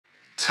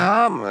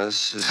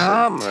Thomas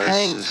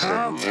lives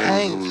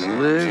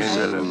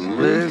at a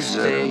live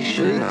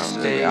station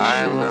on the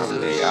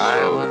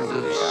island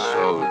of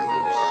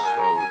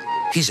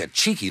Soda. He's a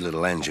cheeky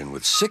little engine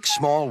with 6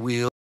 small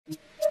wheels.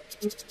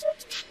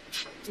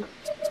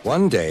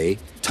 One day,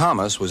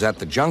 Thomas was at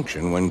the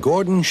junction when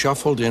Gordon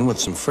shuffled in with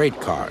some freight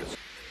cars.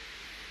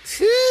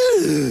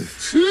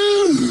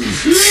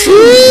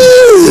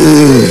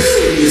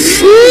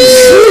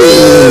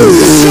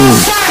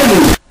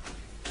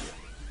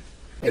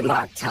 Good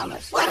luck,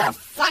 Thomas. What a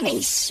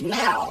funny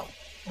smell.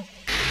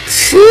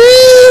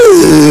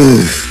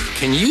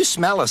 Can you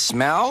smell a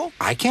smell?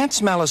 I can't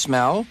smell a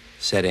smell,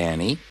 said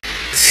Annie.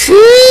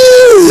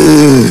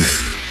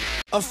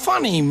 A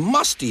funny,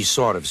 musty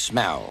sort of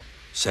smell,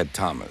 said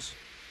Thomas.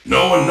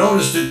 No one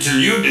noticed it till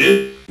you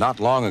did. Not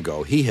long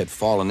ago, he had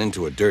fallen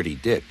into a dirty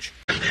ditch.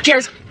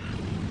 Cheers.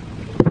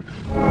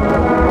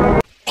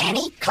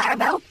 Annie,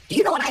 Clarabelle, do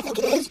you know what I think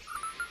it is?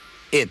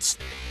 It's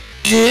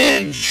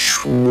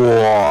ditch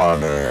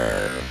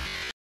water.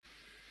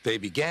 They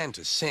began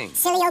to sing.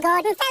 Silly old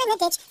Gordon fell in the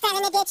ditch, fell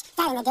in the ditch,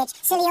 fell in the ditch.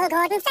 Silly old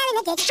Gordon fell in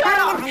the ditch. Shut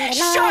up!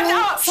 Shut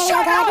up! Silly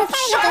old Gordon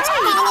fell in the ditch,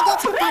 fell in the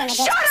ditch, fell in the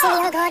ditch.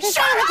 Silly old Gordon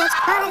fell in the ditch,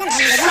 all on a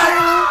Monday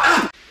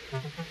morning.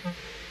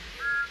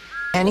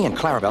 Annie and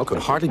Clarabelle could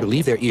hardly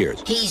believe their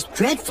ears. He's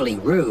dreadfully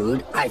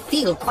rude. I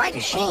feel quite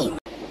ashamed.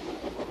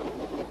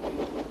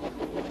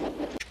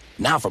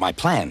 Now for my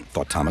plan,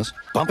 thought Thomas.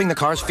 Bumping the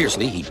cars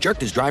fiercely, he jerked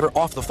his driver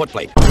off the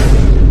footplate.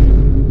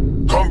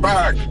 Come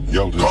back!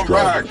 Yelled his Come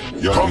driver. back!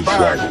 Yelled Come his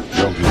back! driver.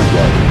 Yelled his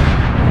driver.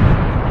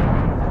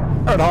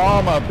 At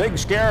home, a big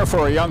scare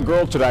for a young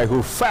girl today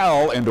who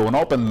fell into an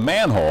open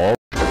manhole.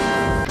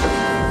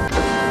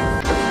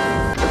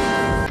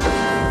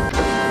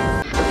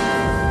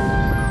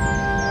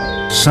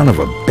 Son of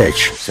a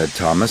bitch, said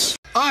Thomas.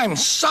 I'm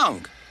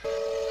sunk,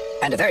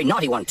 And a very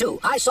naughty one, too.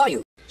 I saw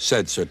you.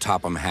 said Sir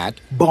Topham Hatt.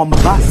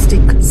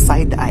 Bombastic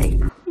side eye.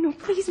 No,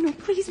 please, no,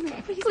 please, no,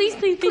 please, please,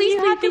 please, please, you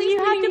have to, you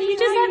have to, you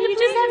just have to, you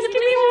just have to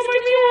give me one more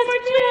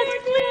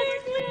chance, please,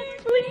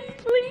 please,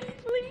 please, please,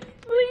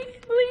 please, please,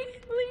 please,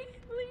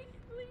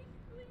 please,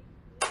 please.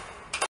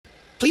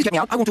 Please get me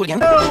out. I won't do it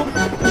again. Oh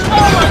my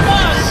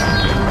gosh!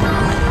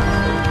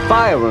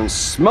 Fire and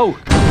smoke.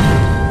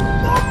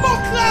 One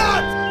more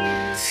cloud!